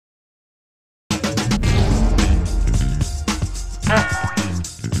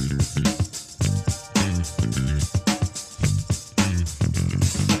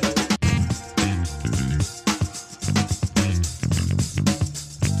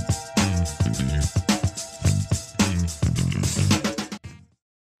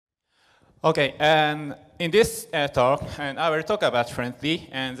Okay, and in this talk, and I will talk about Fluentd,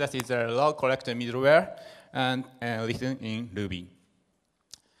 and that is a log collector middleware and written in Ruby.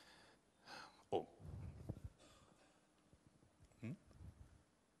 Oh.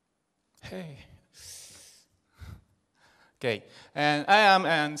 Hey. Okay, and I am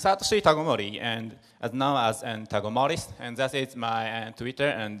Satoshi Tagomori, and as known as Tagomori, and that is my Twitter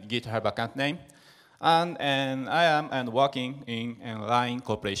and GitHub account name. And I am working in Line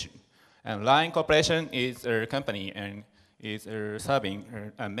Corporation. And Line Corporation is a company and is serving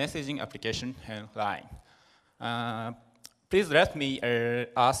a messaging application and Line. Please let me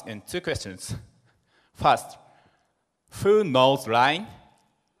ask two questions. First, who knows Line?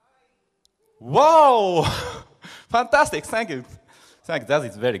 Whoa! Fantastic, thank you. Thank you. That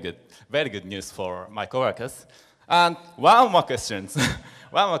is very good news for my coworkers. And one more question.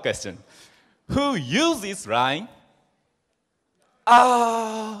 One more question. Who uses Line?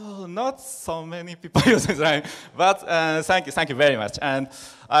 Oh, not so many people use Line, but thank you very much. And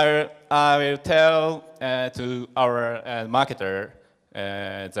I will tell to our marketer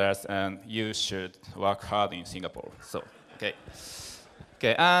that you should work hard in Singapore. So, okay.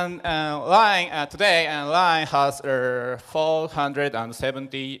 Okay, and Line today, Line has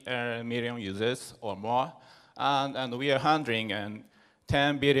 470 million users or more, and we are handling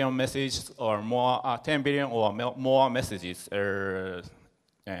 10 billion messages or more, 10 billion or more messages per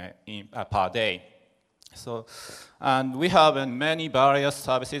day. So, and we have many various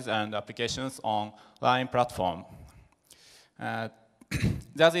services and applications on Line platform.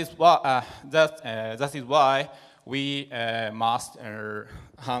 That is why we must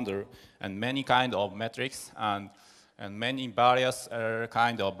handle many kind of metrics and many various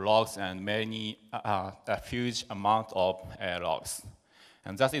kind of logs and many a huge amount of logs.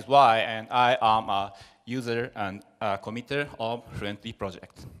 And that is why I am a user and a committer of Fluentd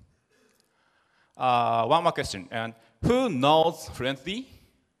project. One more question. And who knows Fluentd?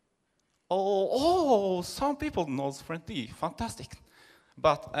 Oh, some people knows Fluentd. Fantastic.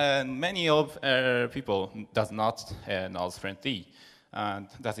 But many of people does not know Fluentd. And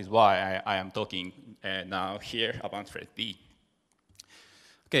that is why I am talking now here about Fluentd.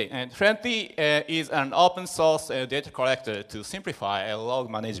 Okay, and Fluentd is an open source data collector to simplify log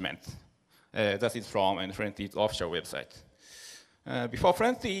management. That is from Fluentd's official website. Before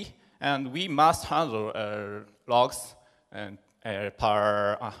Fluentd, and we must handle logs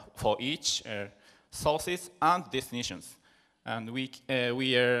for each sources and destinations. And we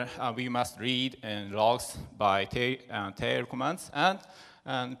must read logs by tail commands and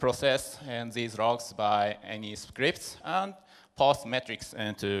process these logs by any scripts and post metrics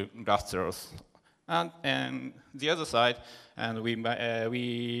into graph zeros. And the other side, and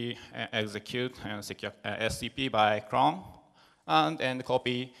we execute SCP by cron and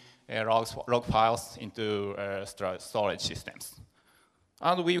copy log files into storage systems.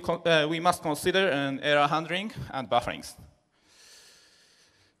 And we must consider error handling and buffering.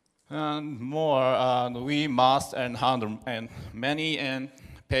 And more, we must handle many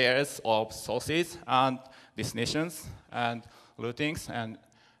pairs of sources and destinations and routings and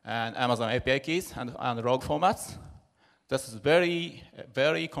Amazon API keys and log formats. This is very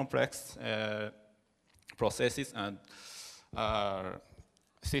complex processes, and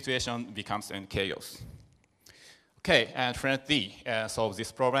situation becomes chaos. Okay, and Fluentd solves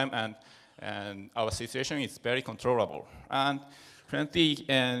this problem, and our situation is very controllable. And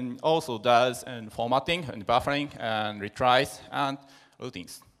Fluentd also does formatting and buffering and retries and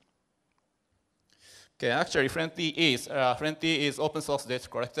routings. Okay, actually, Fluentd is open source data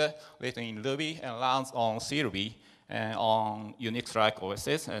collector written in Ruby and runs on CRuby and on Unix-like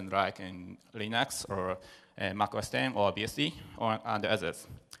OSs and like in Linux or Mac OS X or BSD and others.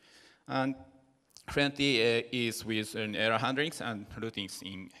 And Fluentd is with error handlings and routings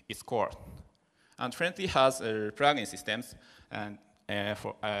in its core. And Fluentd has plugin systems and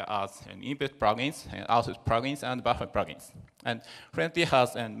as input plugins, and output plugins, and buffer plugins. And Fluentd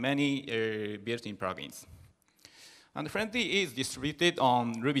has many built-in plugins. And Fluentd is distributed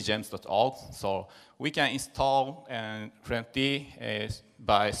on rubygems.org, so we can install Fluentd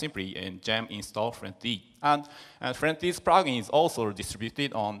by simply gem install Fluentd. And Fluentd's plugin is also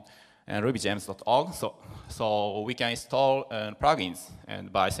distributed on rubygems.org, so we can install plugins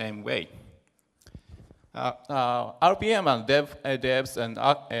and by same way. RPM and devs and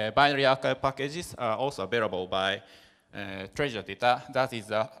binary archive packages are also available by Treasure Data. That is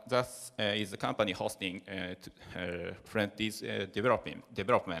the company hosting Fluentd's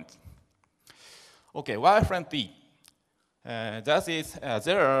development. Okay, why Fluentd?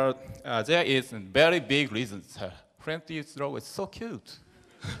 There is very big reasons. Fluentd's logo is so cute.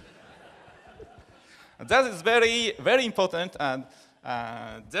 That is very, very important, and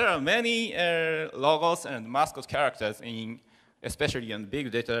there are many logos and mascot characters especially in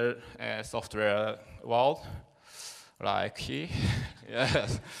big data software world, like he.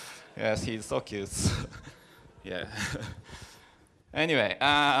 Yes, yes, he's so cute. Yeah. Anyway,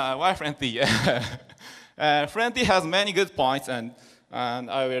 why Fluentd? Fluentd has many good points, and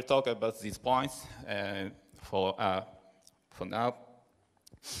I will talk about these points for now.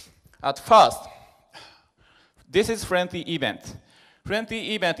 At first, this is Fluentd event. Fluentd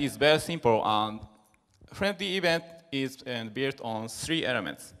event is very simple, and Fluentd event is built on 3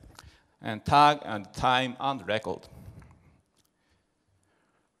 elements, and tag, and time, and record.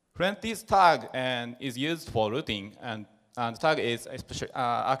 Fluentd's tag is used for routing, and tag is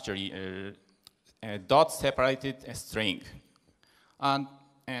actually a dot separated string. And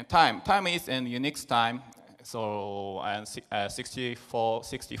time is a Unix time, so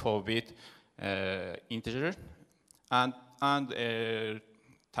 64-bit integer, and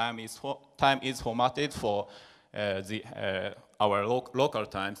time is formatted for our local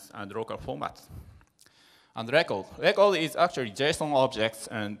times and local formats. And record is actually JSON objects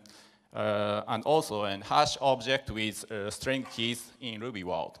and also a hash object with string keys in Ruby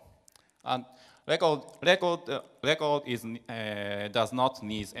world. And record does not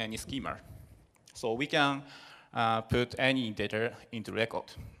need any schema, so we can put any data into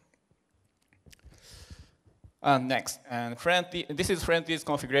record. And next, this is Fluentd's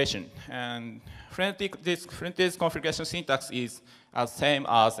configuration. And Fluentd's configuration syntax is as same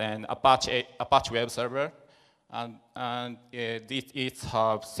as an Apache web server, and it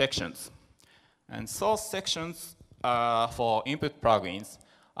has sections. And source sections are for input plugins,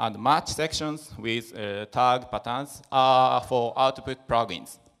 and match sections with tag patterns are for output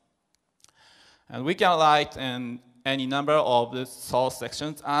plugins. And we can write any number of the source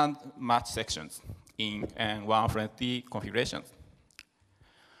sections and match sections in one Fluentd configuration.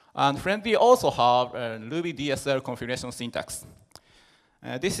 And Fluentd also have a Ruby DSL configuration syntax.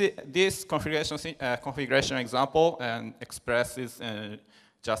 This configuration example expresses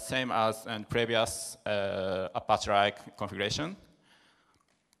just same as previous Apache-like configuration.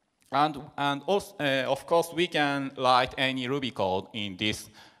 And also, of course, we can write any Ruby code in this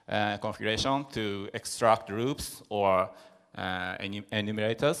configuration to extract loops or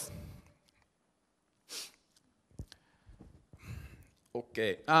enumerators.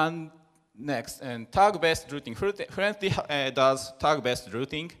 Okay, and next, tag-based routing. Fluentd does tag-based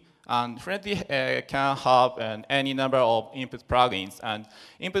routing, and Fluentd can have any number of input plugins, and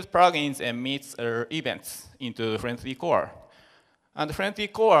input plugins emits events into Fluentd core. And Fluentd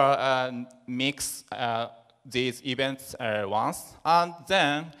core mix these events once, and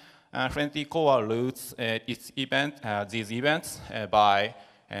then Fluentd core routes these events by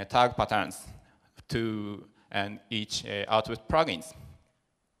tag patterns to each output plugins.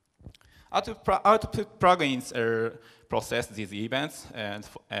 Output plugins process these events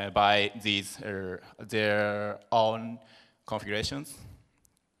by their own configurations.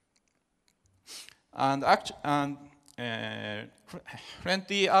 And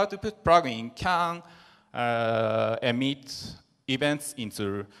Fluentd output plugin can emit events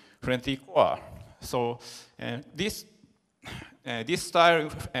into Fluentd core. So this style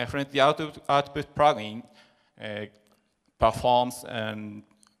Fluentd output plugin performs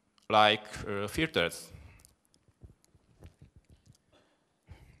like filters.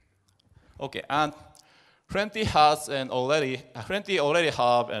 Okay, and Fluentd already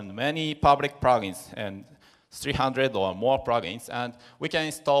have many public plugins and 300 or more plugins, and we can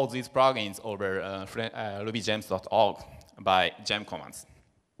install these plugins over rubygems.org by gem commands.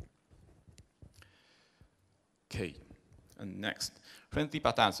 Okay, and next, Fluentd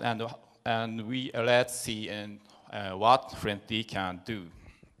patterns, and let's see what Fluentd can do.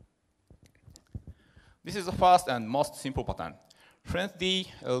 This is the first and most simple pattern. Fluentd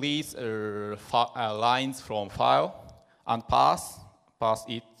reads lines from file and pass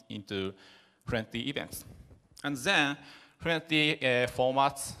it into Fluentd events. And then Fluentd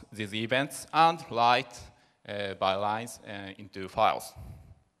formats these events and write by lines into files.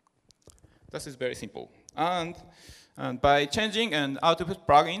 This is very simple. And by changing output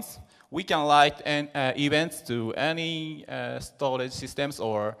plugins, we can write events to any storage systems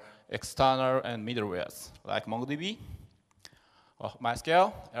or external and middlewares, like MongoDB, or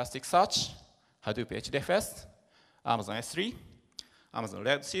MySQL, Elasticsearch, Hadoop HDFS, Amazon S3, Amazon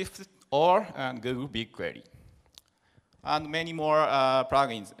Redshift, or Google BigQuery. And many more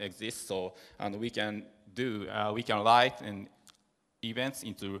plugins exist, and we can write events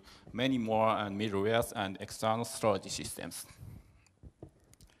into many more middlewares and external storage systems.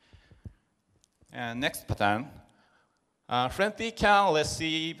 And next pattern. Fluentd can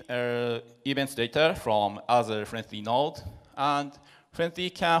receive events data from other Fluentd nodes, and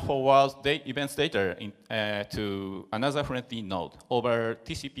Fluentd can forward the events data to another Fluentd node over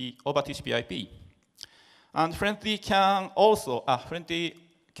TCP/IP. And Fluentd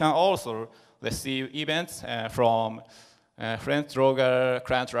can also receive events from Fluent Logger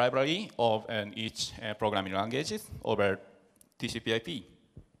client library of each programming languages over TCP/IP.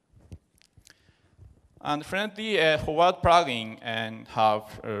 And Fluentd forward plugin and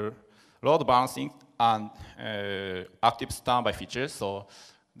have load balancing and active standby features, so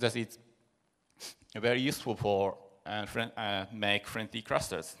that is very useful for make Fluentd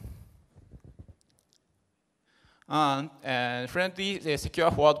clusters. And Fluentd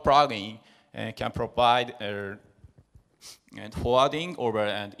secure forward plugin can provide forwarding over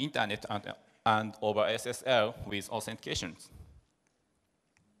an internet and over SSL with authentications.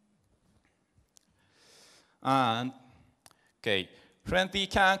 And okay, Fluentd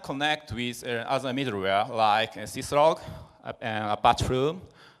can connect with other middleware like syslog, Apache Flume,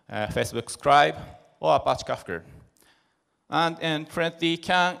 Facebook Scribe, or Apache Kafka. And Fluentd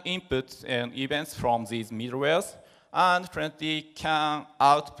can input events from these middlewares, and Fluentd can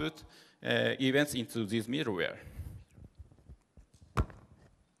output events into this middleware.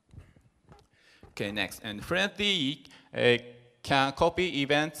 Okay, next, and Fluentd can copy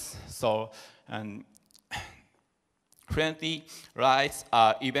events. So, and Fluentd writes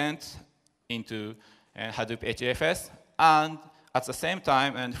event into Hadoop HFS, and at the same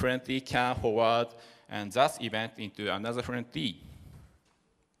time, and Fluentd can forward that event into another Fluentd.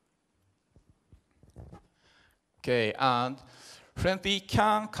 Okay, and Fluentd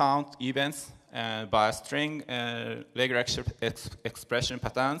can count events by string regular expression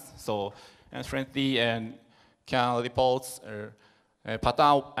patterns. So, and Fluentd can report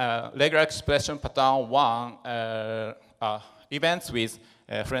pattern regular expression pattern 1 events with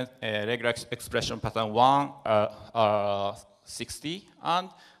regular expression pattern 1 are 60, and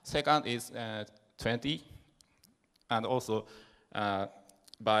second is 20, and also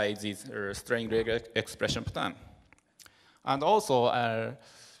by this string regular expression pattern. And also,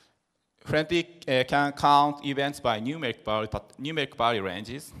 Fluentd can count events by numeric value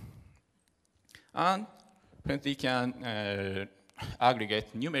ranges, and Fluentd can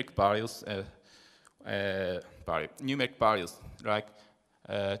aggregate numeric values, like,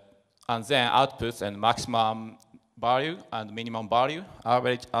 and then outputs and maximum value and minimum value,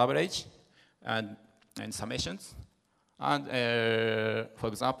 average, and summations, and for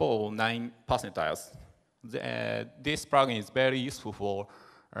example, 9 percentiles. This plugin is very useful for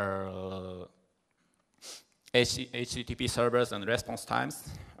HTTP servers and response times,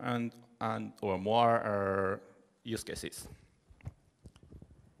 and or more use cases.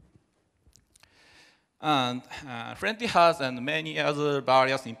 And Fluentd has many other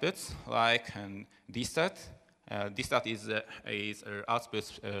various inputs, like dstat. Dstat is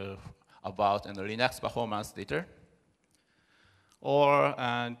output about Linux performance data. Or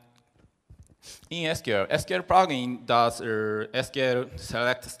in SQL, SQL plugin does SQL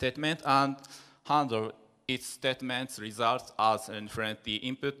select statement and handle its statements results as Fluentd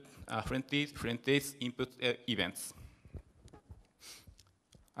input, Fluentd's input events.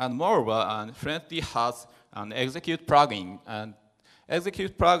 And moreover, Fluentd has an execute plugin, and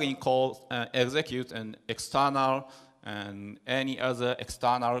execute plugin calls execute an external and any other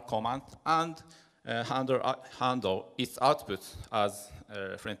external command and handle its output as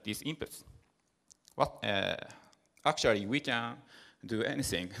Fluentd's inputs. Actually, we can do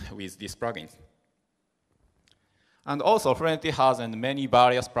anything with these plugins. And also, Fluentd has many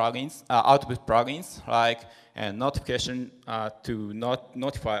various plugins, output plugins, like notification to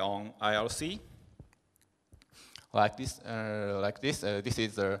notify on IRC. Like this. This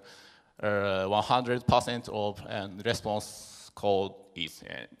is 100% of response code is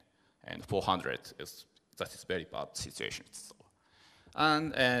and 400 is that is very bad situation. So.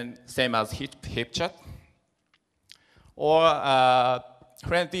 And same as hip chat. Or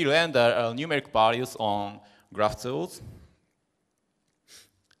Fluentd render numeric values on graph tools.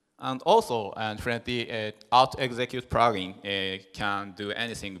 And also, Fluentd out execute plugin can do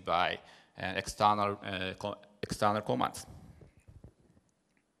anything by external commands.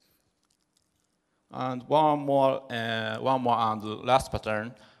 And one more and last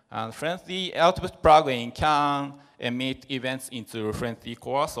pattern. And Fluentd output plugin can emit events into Fluentd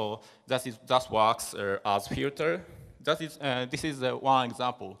core, so that works as filter. This is one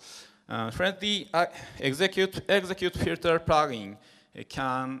example. Fluentd execute filter plugin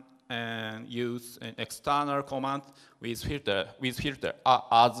can use an external command with filter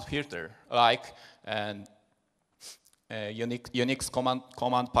as filter, like Unix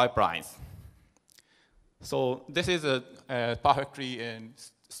command pipelines. So this is a perfectly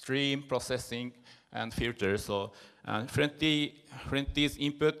stream processing and filter. So Fluentd's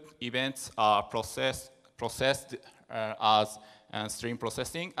input events are processed as stream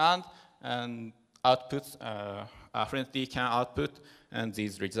processing, and outputs. Fluentd can output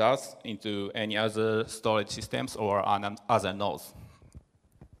these results into any other storage systems or other nodes.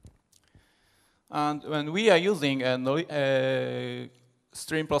 And when we are using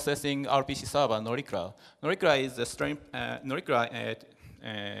stream processing RPC server, Noricra is a stream.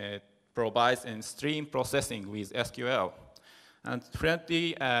 Provides stream processing with SQL, and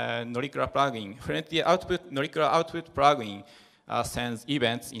Fluentd Noricra plugin. Noricra output plugin sends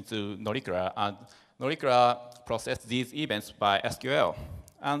events into Noricra, and Noricra processes these events by SQL,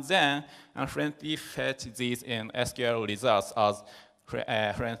 and then Fluentd fetch these SQL results as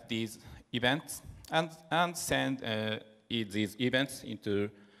Fluentd's events, and send these events into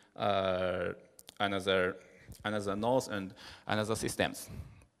another nodes and another systems.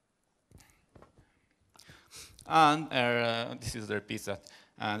 And this is the piece that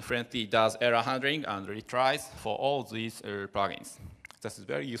Fluentd does error handling and retries for all these plugins. This is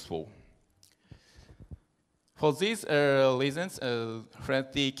very useful. For these reasons,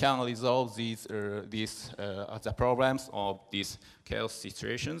 Fluentd can resolve the problems of these chaos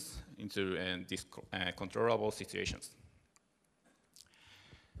situations into these controllable situations.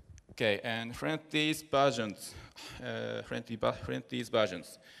 Okay, and Fluentd's versions.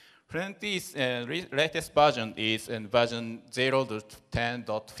 Fluentd's latest version is in version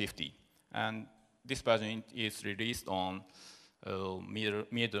 0.10.50, and this version is released on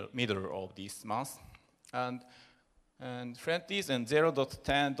middle of this month. And Fluentd's and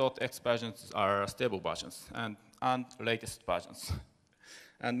 0.10.x versions are stable versions and latest versions.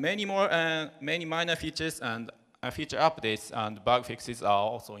 And many minor features and feature updates and bug fixes are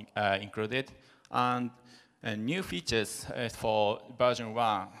also included. And new features for version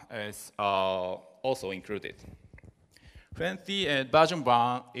 1 are also included. Fluentd version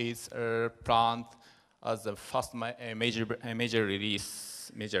 1 is planned as the first major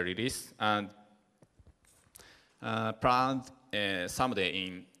release, and planned someday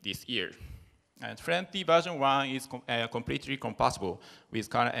in this year. And Fluentd version 1 is completely compatible with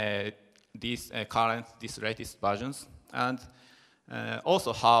these latest versions, and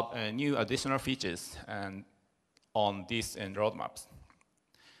also have new additional features on these roadmaps.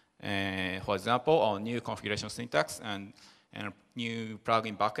 For example, on new configuration syntax and new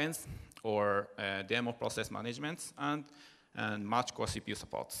plugin backends, or demo process management, and much core CPU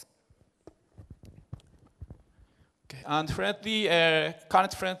supports. Okay. And current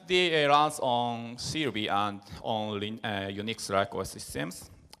Fluentd runs on CRuby and on Unix-like OS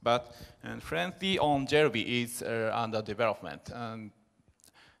systems, but Fluentd on JRuby is under development, and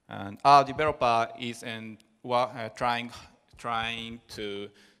our developer is trying to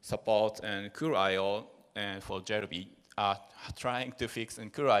support CoolIO for JRuby, trying to fix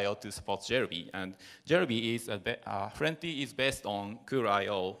CoolIO to support JRuby. And JRuby is Fluentd is based on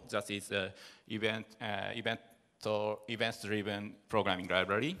CoolIO, that is event-driven programming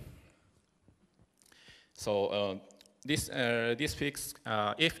library. So this fix,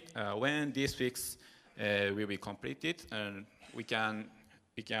 when this fix will be completed, we can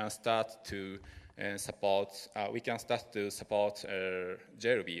start to support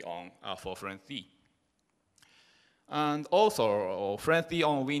JRuby for Fluentd. And also, Fluentd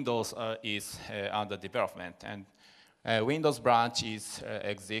on Windows is under development, and Windows branch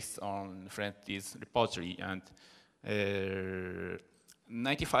exists on Fluentd's repository, and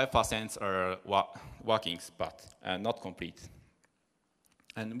 95% are working, but not complete.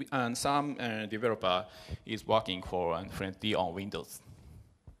 And some developer is working for Fluentd on Windows.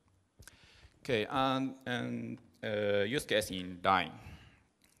 Okay, and use case in line.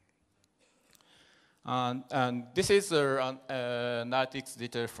 And this is a analytics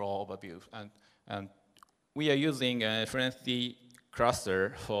data flow overview, and we are using a Fluentd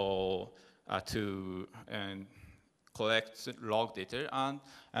cluster to collect log data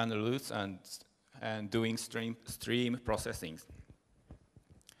and routes and doing stream processing.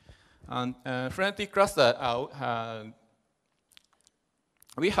 And Fluentd cluster,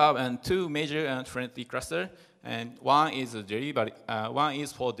 we have two major Fluentd cluster, and one is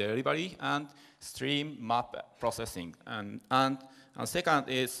for delivery and stream map processing, and second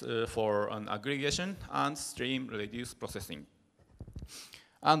is for aggregation and stream reduce processing.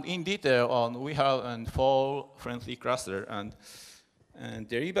 And in detail, we have 4 Fluentd cluster, and And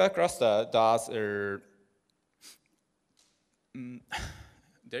derivative cluster does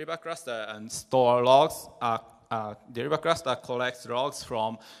derivative cluster and store logs. Derivative cluster collects logs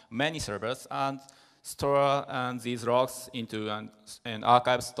from many servers and store these logs into an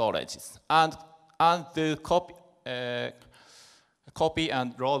archive storage. And the copy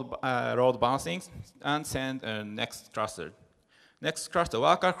and load balancing and send next cluster. Next cluster,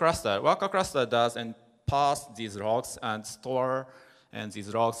 worker cluster. Worker cluster does and pass these logs and store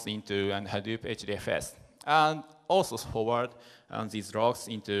these logs into an Hadoop HDFS. And also forward these logs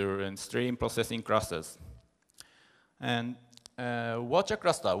into stream processing clusters. And watcher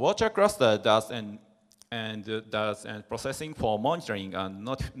cluster does does processing for monitoring and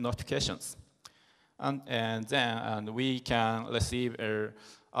notifications. And then we can receive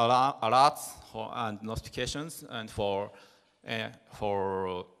alerts and notifications and for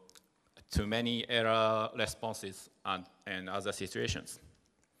too many error responses and other situations.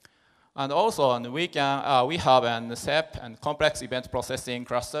 And also, we have an SEP and complex event processing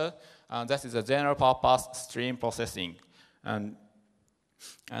cluster, and that is a general purpose stream processing. And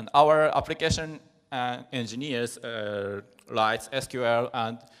our application engineers write SQL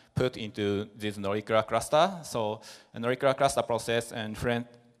and put into this Noricula cluster. So a Noricula cluster process and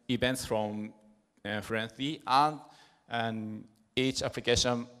events from Fluentd and each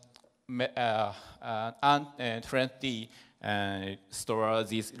application and Fluentd store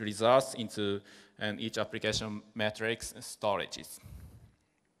these results into each application metrics storages.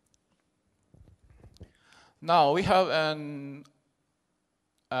 Now we have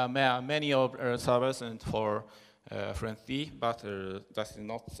many of our servers and for Fluentd, but that's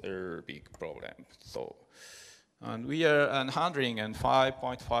not a big problem. So, and we are handling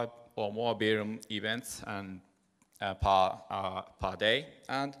 5.5 or more billion events per day,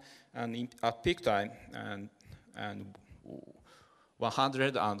 and at peak time and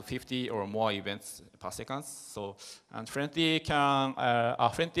 150 or more events per second. So, and Fluentd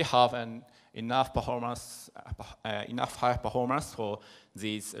have enough performance, enough high performance for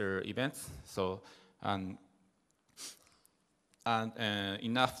these events. So, and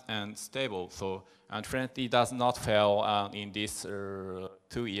enough and stable. So, and Fluentd does not fail in these 2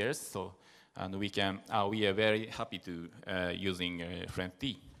 years. So, and we are very happy to using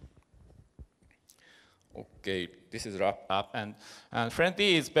Fluentd. Okay, this is wrap up, and Fluentd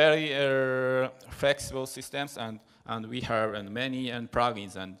is very flexible systems, and we have many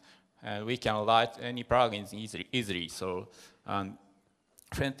plugins, and we can write any plugins easily. So,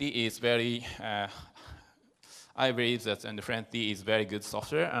 Fluentd is very. I believe that Fluentd is very good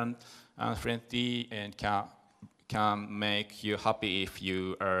software, and Fluentd can make you happy if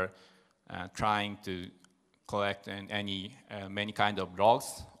you are trying to collect many kind of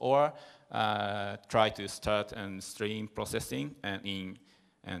logs or try to start stream processing in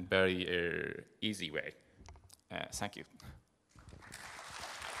a very easy way. Thank you.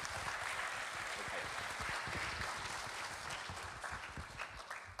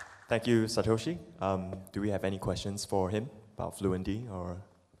 Thank you, Satoshi. Do we have any questions for him about Fluentd or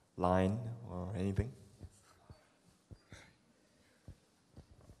Line or anything?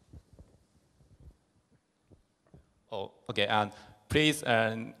 Oh, okay. And please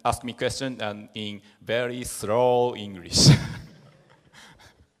ask me questions in very slow English.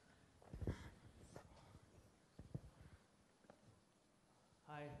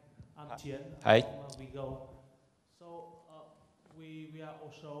 Hi, I'm Tian. Hi. Vigo. So we are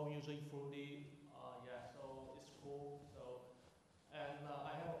also using Fluentd. Yeah, so it's cool. So and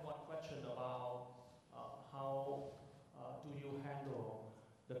I have one question about how do you handle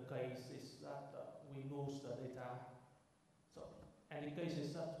the cases that we lose the data? So any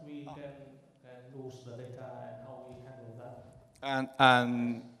cases that we can lose the data and how we handle that?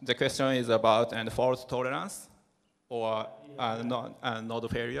 And the question is about fault tolerance or node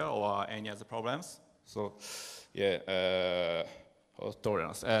failure or any other problems. So yeah, fault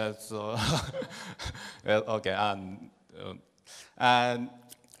tolerance. So well, okay, and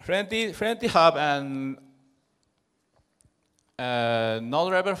Fluentd have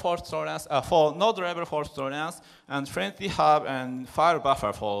node level fault tolerance for node level fault tolerance, and Fluentd have file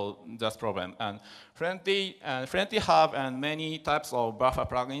buffer for that problem. And Fluentd have many types of buffer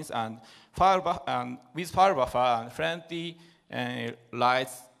plugins and with file buffer, and Fluentd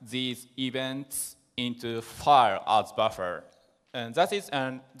writes these events into file as buffer, and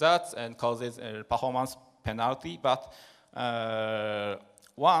that causes a performance penalty. But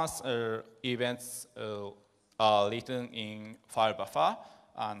once events are written in file buffer,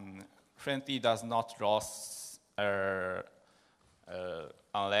 and Fluentd does not lose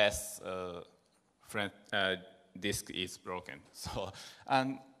unless disk is broken. So,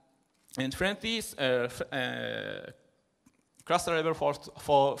 and Fluentd cluster level for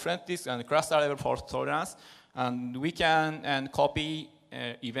Fluentd and cluster level fault tolerance, and we can copy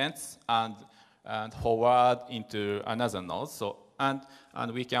events and forward into another node. So and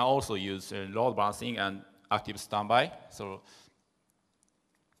we can also use load balancing and active standby. So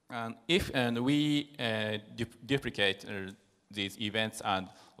and if we duplicate these events and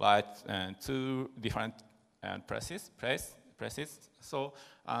write two different places. So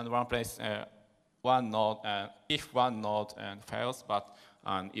and one place, one node, if one node fails, but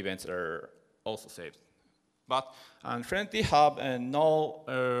events are also saved. But Fluentd have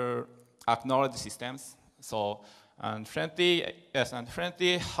no acknowledge systems. So Fluentd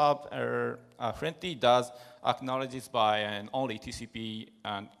does acknowledges by only TCP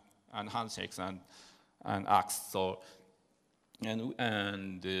and handshakes and ACKs. So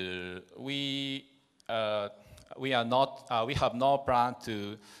we have no plan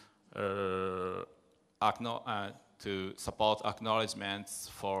to support acknowledgements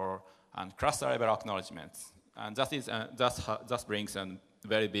for cluster level acknowledgements, and that brings a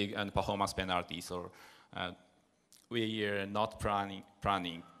very big performance penalty. So we are not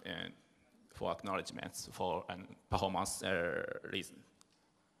planning for acknowledgements for performance reason.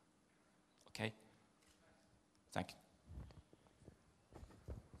 Okay. Thank you.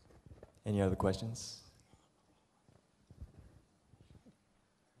 Any other questions?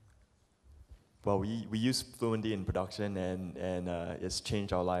 Well, we use Fluentd in production, and it's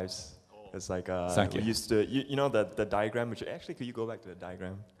changed our lives. It's like we used to, you know, the diagram. Which actually, could you go back to the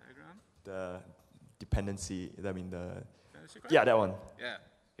diagram? The dependency. I mean that one.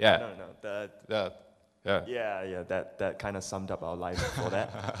 Yeah. No. Yeah. That kind of summed up our life before that.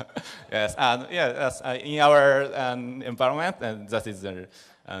 Yes, and in our environment, and that is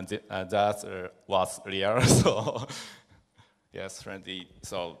that was real. So yes, friendly.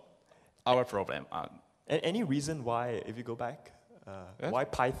 So our problem. Any reason why, if you go back, why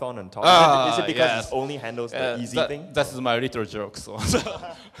Python on top? Is it because it only handles the easy thing? That is my little joke. So.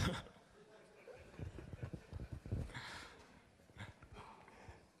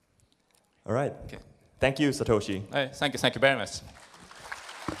 All right. Okay. Thank you, Satoshi. Thank you very much.